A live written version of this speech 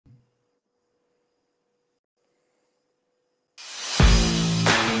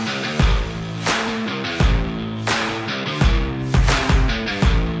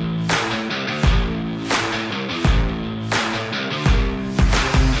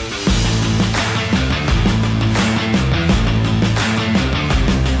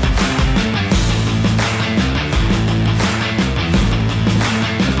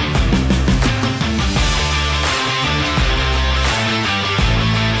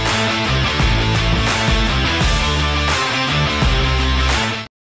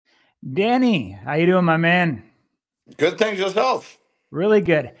Danny, how you doing, my man? Good, thanks yourself. Really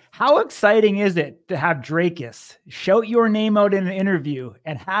good. How exciting is it to have Drakus shout your name out in an interview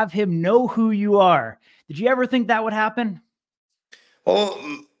and have him know who you are? Did you ever think that would happen? Well,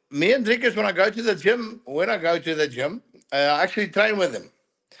 me and Drickers, when I go to the gym, I actually train with him.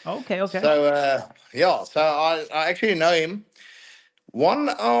 Okay. So I actually know him. One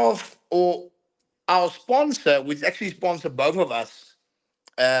of or our sponsor, which actually sponsor both of us,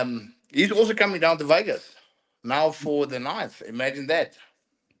 he's also coming down to Vegas now for the ninth. Imagine that.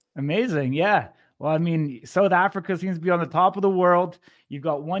 Amazing. Yeah. Well, I mean, South Africa seems to be on the top of the world. You've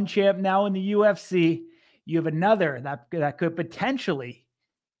got one champ now in the UFC. You have another that could potentially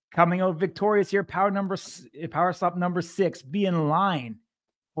coming out victorious here, Power Slap number 6, be in line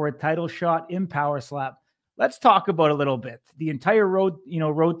for a title shot in Power Slap. Let's talk about a little bit. The entire road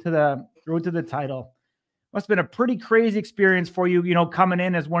to the title must have been a pretty crazy experience for you, coming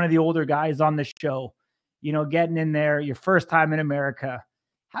in as one of the older guys on the show, getting in there, your first time in America.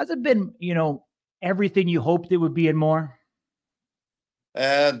 Has it been, everything you hoped it would be and more?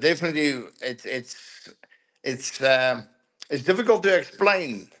 Definitely, it's it's difficult to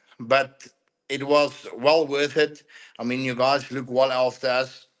explain, but it was well worth it. I mean, you guys look well after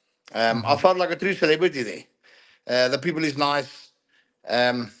us. I felt like a true celebrity there. The people is nice.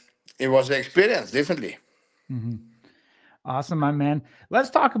 Um, it was an experience, definitely. Mm-hmm. Awesome, my man. Let's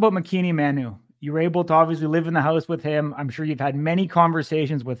talk about Makini Manu. You were able to obviously live in the house with him. I'm sure you've had many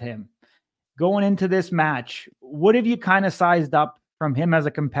conversations with him. Going into this match, what have you kind of sized up from him as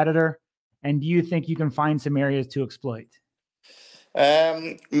a competitor? And do you think you can find some areas to exploit?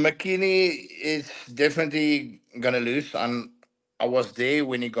 McKinney is definitely gonna lose. I was there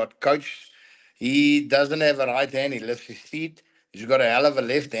when he got coached. He doesn't have a right hand. He lifts his feet. He's got a hell of a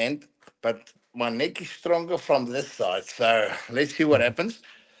left hand, but my neck is stronger from this side. So let's see what happens.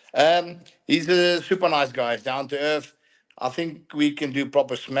 He's a super nice guy. He's down to earth. I think we can do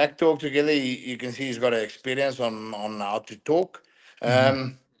proper smack talk together. You can see he's got an experience on how to talk.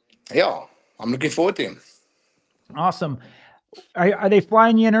 Um, yeah, I'm looking forward to him. Awesome. Are they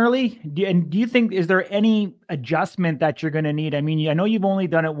flying you in early? Do you think, is there any adjustment that you're going to need? I mean, I know you've only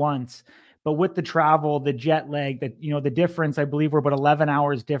done it once, but with the travel, the jet lag, the difference, I believe we're about 11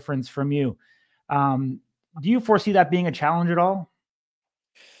 hours difference from you. Do you foresee that being a challenge at all?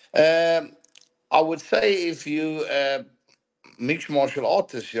 I would say if you mixed martial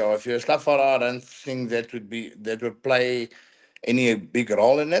artist, if you're a slap fighter, I don't think that would play any big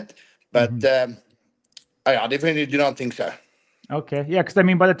role in it. But I definitely do not think so. Okay. Yeah. Cause I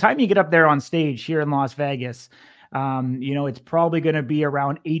mean, by the time you get up there on stage here in Las Vegas, it's probably going to be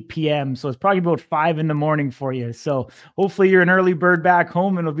around 8 p.m. So it's probably about 5 a.m. for you. So hopefully you're an early bird back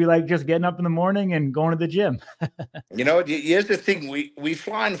home and it'll be like just getting up in the morning and going to the gym. Here's the thing. We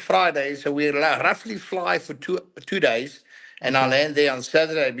fly on Friday, so we roughly fly for two days, and I land there on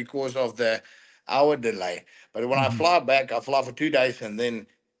Saturday because of the hour delay. But when I fly back, I fly for 2 days, and then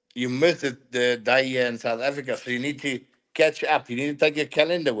you miss the day here in South Africa, so you need to catch up. You need to take your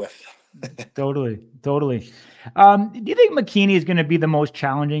calendar with. Totally. Do you think Makini is going to be the most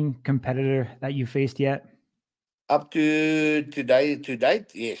challenging competitor that you faced yet? Up to today, to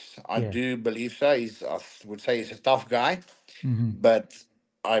date, yes, I Yeah. do believe so. I would say he's a tough guy, but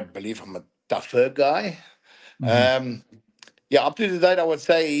I believe I'm a tougher guy. Um, yeah, up to the date, I would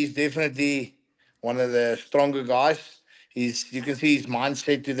say he's definitely one of the stronger guys. You can see his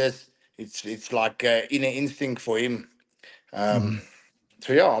mindset to this. It's like inner instinct for him.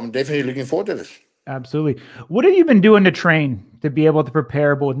 So yeah, I'm definitely looking forward to this. Absolutely. What have you been doing to train to be able to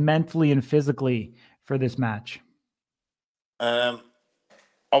prepare both mentally and physically for this match? Um,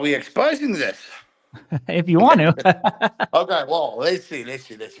 are we exposing this? If you want to. Okay, well, let's see.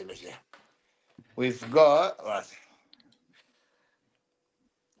 We've got.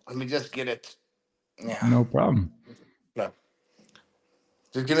 Let me just get it. Yeah. No problem. No.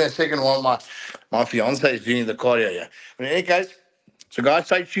 Just give me a second while my fiance is doing the cardio here. But in any case, so guys,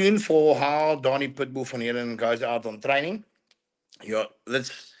 stay tuned for how Danie Van Heerden goes out on training.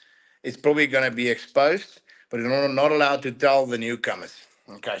 It's probably going to be exposed, but you're not allowed to tell the newcomers.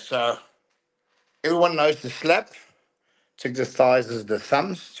 Okay, so everyone knows the slap. Check the sizes, the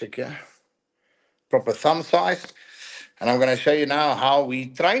thumbs. Check here. Proper thumb size. And I'm going to show you now how we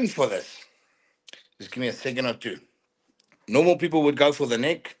train for this. Just give me a second or two. Normal people would go for the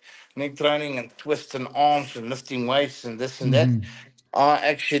neck training and twists and arms and lifting weights and this and that.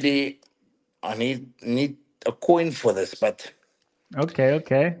 I need a coin for this, but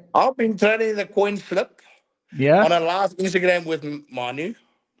Okay. I've been training the coin flip Yeah. on a last Instagram with Manu.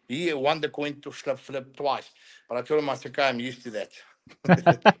 He won the coin to flip twice, but I told him I said, okay, I'm used to that.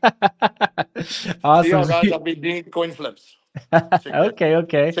 Awesome. See, guys, I've been doing coin flips.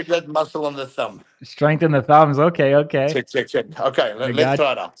 Okay. Check that muscle on the thumb. Strengthen the thumbs. Okay. Check. Okay, let's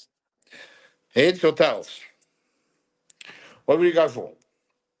try it out. Heads or tails? What will you go for?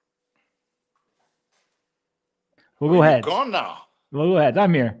 We'll go ahead. You're gone now. We'll go ahead.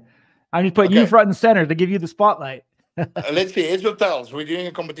 I'm here. I'm just putting you front and center to give you the spotlight. Let's see. Heads or tails? We're doing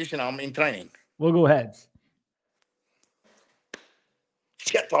a competition. I'm in training. We'll go heads.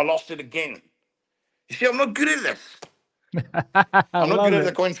 Shit, I lost it again. You see, I'm not good at this. I'm not good at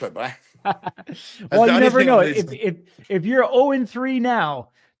the coin flip, eh? Well, you never know. If you're 0-3 now,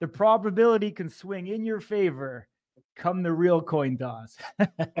 the probability can swing in your favor come the real coin toss.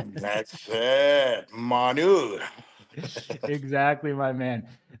 That's it, Manu. Exactly, my man.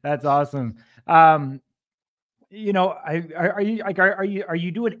 That's awesome. You know, are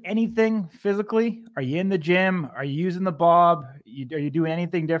you doing anything physically? Are you in the gym? Are you using the bob? Are you doing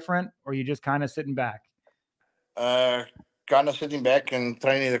anything different, or are you just kind of sitting back? Kind of sitting back and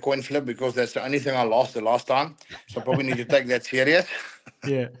training the coin flip because that's the only thing I lost the last time. So probably need to take that serious.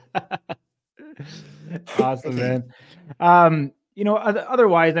 Yeah. Awesome, man. You know,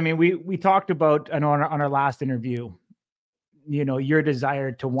 otherwise, I mean, we talked about, I know on our last interview, you know, your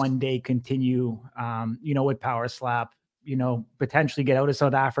desire to one day continue, you know, with Power Slap, you know, potentially get out of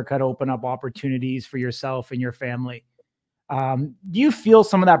South Africa to open up opportunities for yourself and your family. Do you feel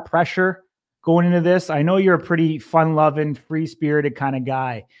some of that pressure going into this? I know you're a pretty fun-loving, free-spirited kind of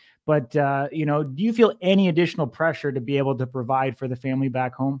guy, but, you know, do you feel any additional pressure to be able to provide for the family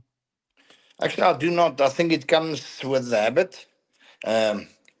back home? Actually, I do not. I think it comes with the habit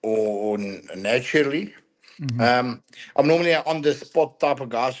or naturally. I'm normally on the spot type of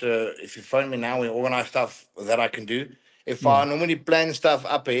guy. So if you phone me now, we organize stuff that I can do. If I normally plan stuff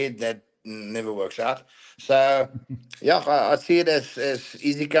up ahead, that never works out. So, yeah, I see it as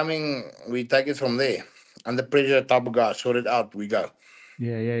easy coming. We take it from there. Under pressure type of guy. Sort it out. We go.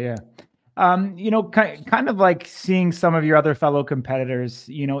 Yeah. You know, kind of like seeing some of your other fellow competitors,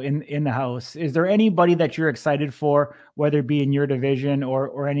 you know, in the house. Is there anybody that you're excited for, whether it be in your division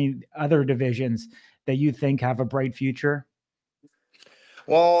or any other divisions that you think have a bright future?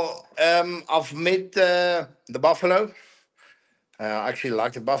 Well, I've met the Buffalo. I actually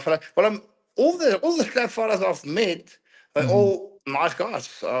like the Buffalo. Well, all the slap fighters I've met, they're all nice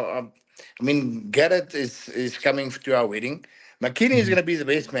guys. I mean, Garrett is coming to our wedding. Makini is going to be the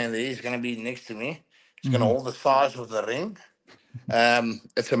best man there. He's going to be next to me. He's going to hold the size of the ring.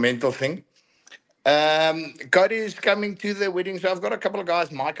 It's a mental thing. Cody is coming to the wedding. So I've got a couple of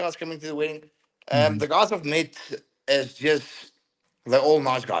guys. My guy's coming to the wedding. The guys I've met is just, they're all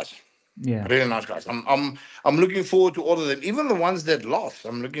nice guys. Yeah. Really nice guys. I'm looking forward to all of them, even the ones that lost.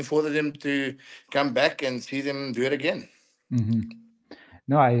 I'm looking forward to them to come back and see them do it again.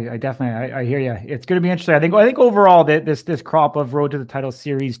 No, I definitely I hear you. It's going to be interesting. I think overall that this crop of Road to the Title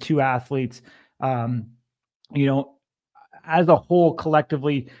Series 2 athletes, you know, as a whole,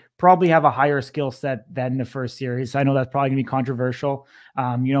 collectively, probably have a higher skill set than the first series. I know that's probably gonna be controversial.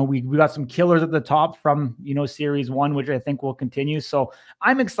 You know, we got some killers at the top from, you know, series 1, which I think will continue. So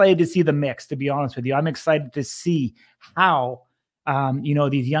I'm excited to see the mix, to be honest with you. I'm excited to see how, you know,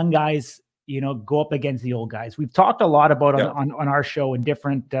 these young guys, you know, go up against the old guys. We've talked a lot about on our show in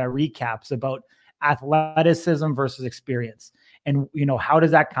different recaps about athleticism versus experience. And, you know, how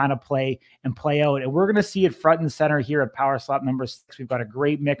does that kind of play out? And we're going to see it front and center here at Power Slap number 6. We've got a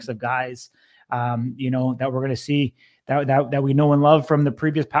great mix of guys, you know, that we're going to see that we know and love from the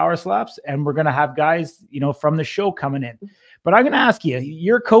previous Power Slaps. And we're going to have guys, you know, from the show coming in. But I'm going to ask you,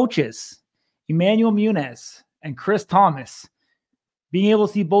 your coaches, Emmanuel Muniz and Chris Thomas, being able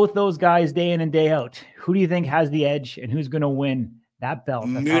to see both those guys day in and day out, who do you think has the edge and who's going to win that belt?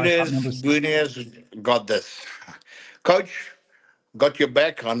 Muniz got this. Coach, got your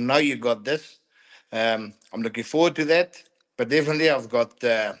back. I know you got this. I'm looking forward to that. But definitely I've got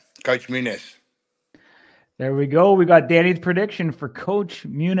Coach Muniz. There we go. We got Danny's prediction for Coach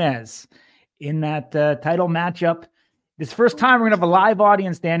Muniz in that title matchup. This first time we're going to have a live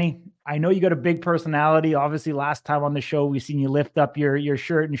audience, Danny. I know you got a big personality. Obviously, last time on the show, we've seen you lift up your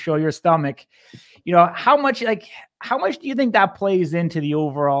shirt and show your stomach. You know, how much do you think that plays into the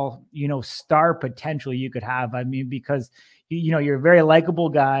overall, you know, star potential you could have? I mean, because, you know, you're a very likable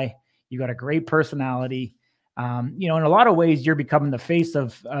guy. You got a great personality. You know, in a lot of ways, you're becoming the face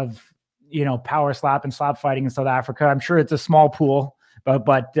of you know, Power Slap and slap fighting in South Africa. I'm sure it's a small pool,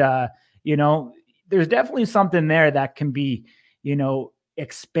 but you know, there's definitely something there that can be, you know,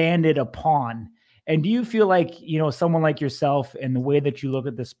 expanded upon. And do you feel like, you know, someone like yourself and the way that you look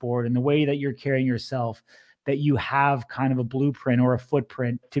at the sport and the way that you're carrying yourself, that you have kind of a blueprint or a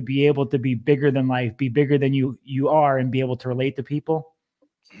footprint to be able to be bigger than life, be bigger than you are, and be able to relate to people?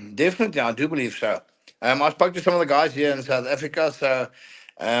 Definitely, I do believe so. I spoke to some of the guys here in South Africa. So,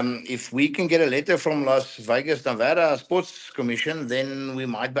 if we can get a letter from Las Vegas, Nevada Sports Commission, then we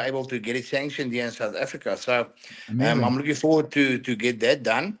might be able to get it sanctioned here in South Africa. So, Amazing. I'm looking forward to get that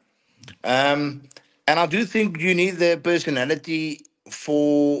done. Um, and I do think you need the personality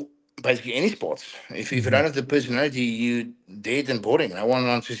for basically any sports. If you don't have the personality, you dead and boring. No one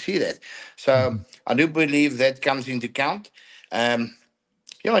wants to see that. So I do believe that comes into count. Um,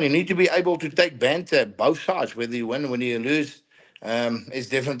 yeah, and you need to be able to take banter both sides, whether you win, whether you lose. It's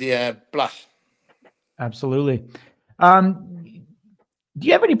definitely a plus. Absolutely. Um, do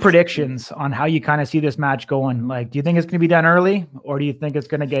you have any predictions on how you kind of see this match going? Like, do you think it's going to be done early, or do you think it's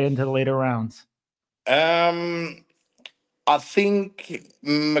going to get into the later rounds? Um, I think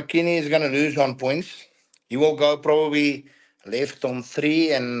Makini is going to lose on points. He will go probably left on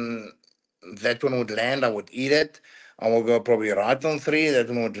 3, and that one would land. I would eat it. I will go probably right on 3. That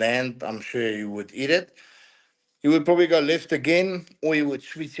one would land. I'm sure you would eat it. He would probably go left again, or he would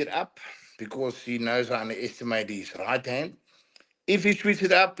switch it up because he knows I underestimate his right hand. If he switches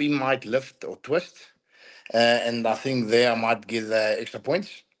it up, he might lift or twist. And I think there I might give the extra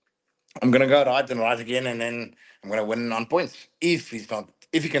points. I'm gonna go right and right again, and then I'm gonna win on points. If he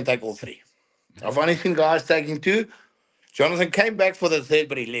can take all 3. I've only seen guys taking 2. Jonathan came back for the third,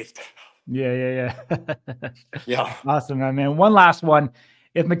 but he left. Yeah. Yeah. Awesome, man. One last one.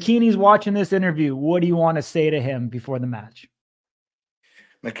 If Makini's watching this interview, what do you want to say to him before the match?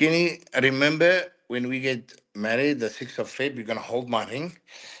 Makini, remember when we get married, the 6th of Feb, you're gonna hold my ring.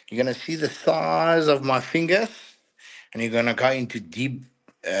 You're gonna see the size of my fingers, and you're gonna go into deep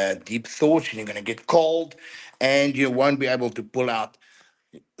thoughts, and you're gonna get cold, and you won't be able to pull out.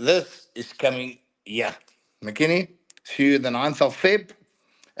 This is coming. Yeah, Makini. See you the 9th of Feb.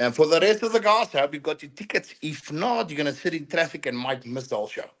 And for the rest of the guys, I hope you got your tickets. If not, you're gonna sit in traffic and might miss the whole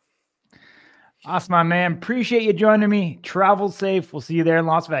show. Awesome, my man. Appreciate you joining me. Travel safe. We'll see you there in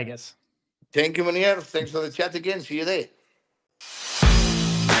Las Vegas. Thank you, Manier. Thanks for the chat again. See you there.